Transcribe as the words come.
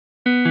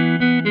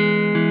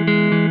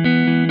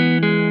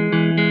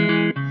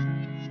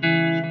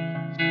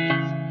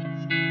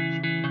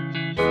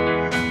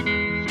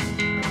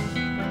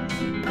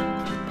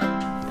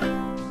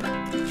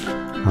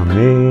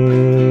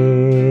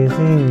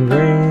Amazing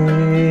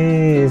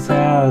grace,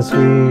 how sweet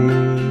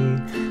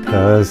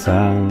the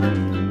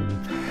sound.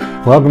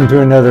 Welcome to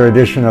another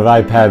edition of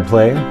iPad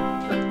Play.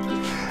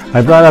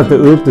 I brought out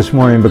the oop this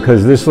morning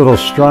because this little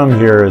strum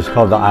here is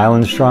called the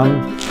island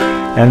strum.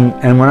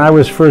 And when I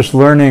was first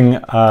learning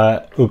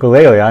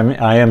ukulele,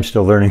 I am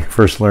still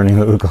first learning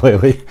the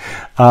ukulele,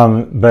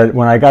 but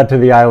when I got to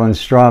the island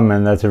strum,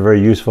 and that's a very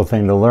useful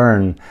thing to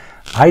learn,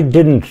 I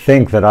didn't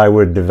think that I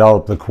would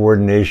develop the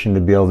coordination to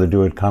be able to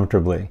do it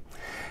comfortably.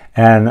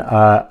 And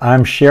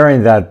I'm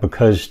sharing that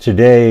because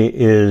today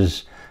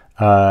is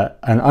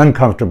an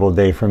uncomfortable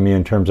day for me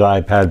in terms of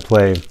iPad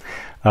Play.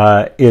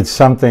 It's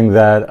something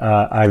that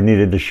I've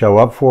needed to show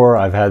up for.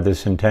 I've had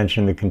this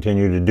intention to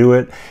continue to do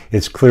it.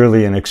 It's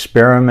clearly an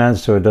experiment,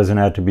 so it doesn't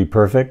have to be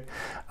perfect.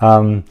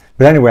 But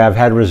anyway, I've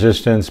had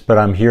resistance, but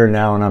I'm here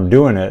now and I'm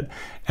doing it.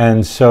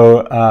 And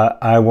so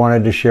I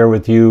wanted to share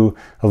with you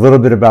a little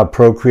bit about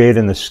Procreate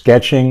and the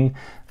sketching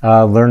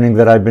learning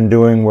that I've been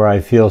doing, where I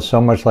feel so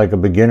much like a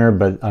beginner,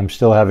 but I'm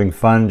still having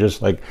fun,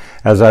 just like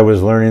as I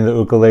was learning the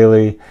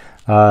ukulele.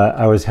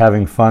 I was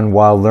having fun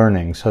while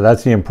learning. So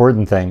that's the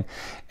important thing.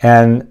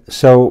 And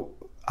so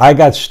I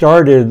got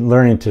started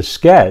learning to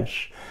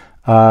sketch,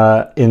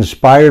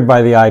 inspired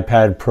by the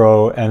iPad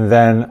Pro, and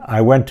then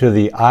I went to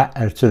the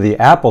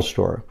Apple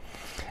Store.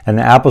 And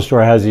the Apple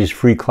Store has these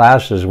free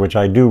classes, which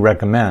I do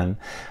recommend.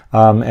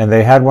 And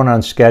they had one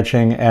on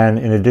sketching, and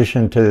in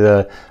addition to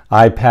the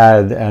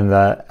iPad and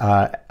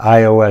the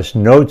iOS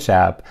Notes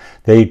app,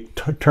 they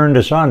turned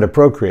us on to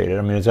Procreate.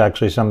 I mean, it's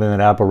actually something that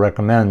Apple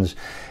recommends.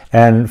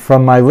 And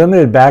from my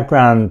limited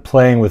background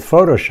playing with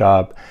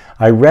Photoshop,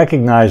 I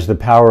recognize the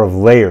power of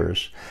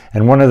layers.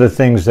 And one of the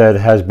things that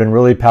has been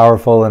really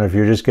powerful, and if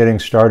you're just getting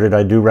started,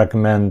 I do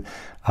recommend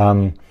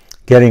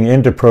getting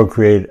into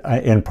Procreate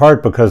in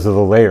part because of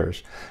the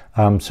layers.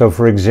 So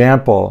for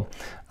example,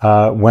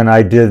 when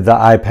I did the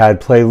iPad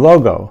Play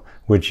logo,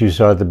 which you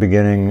saw at the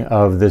beginning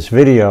of this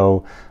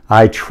video,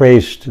 I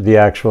traced the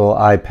actual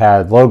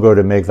iPad logo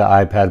to make the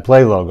iPad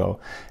Play logo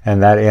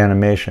and that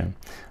animation.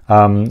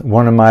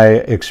 One of my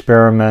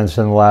experiments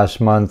in the last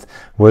month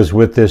was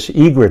with this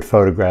egret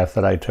photograph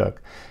that I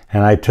took.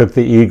 And I took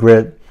the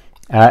egret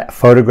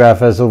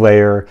photograph as a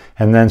layer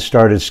and then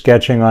started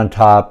sketching on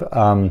top,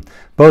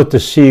 both to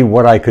see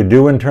what I could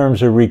do in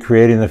terms of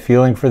recreating the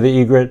feeling for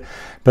the egret,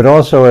 but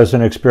also as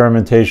an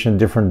experimentation,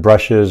 different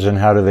brushes and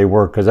how do they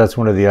work, because that's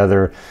one of the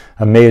other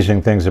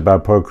amazing things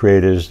about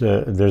Procreate is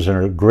there's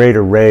a great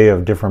array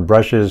of different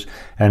brushes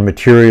and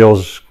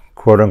materials,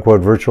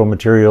 quote-unquote virtual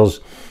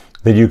materials,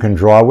 that you can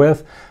draw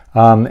with.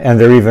 And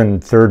there are even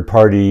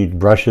third-party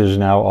brushes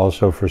now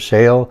also for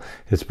sale.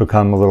 It's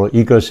become a little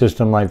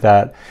ecosystem like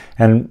that.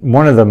 And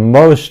one of the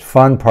most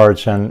fun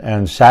parts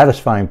and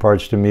satisfying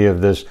parts to me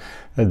of this,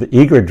 the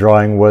egret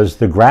drawing, was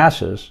the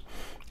grasses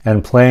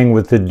and playing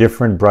with the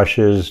different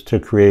brushes to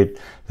create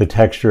the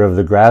texture of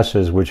the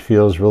grasses, which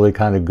feels really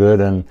kind of good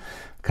and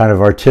kind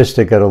of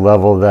artistic at a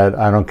level that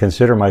I don't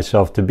consider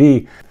myself to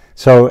be.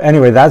 So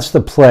anyway, that's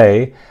the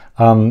play.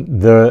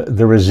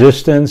 The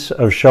resistance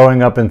of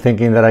showing up and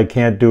thinking that I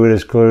can't do it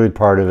is clearly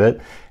part of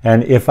it.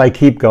 And if I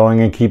keep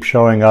going and keep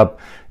showing up,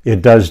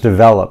 it does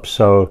develop.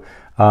 So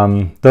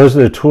those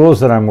are the tools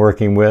that I'm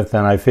working with.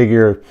 And I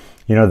figure,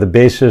 you know, the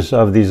basis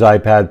of these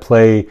iPad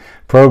Play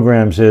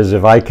programs is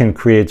if I can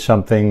create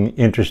something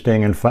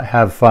interesting and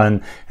have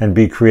fun and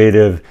be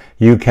creative,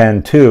 you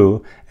can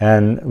too.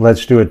 And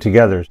let's do it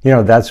together. You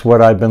know, that's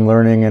what I've been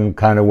learning and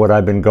kind of what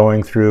I've been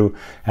going through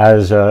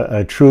as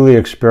a truly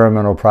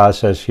experimental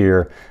process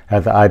here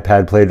at the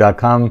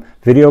iPadplay.com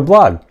video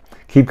blog.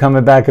 Keep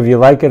coming back if you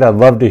like it. I'd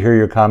love to hear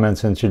your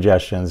comments and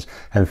suggestions.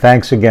 And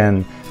thanks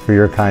again for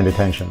your kind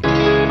attention.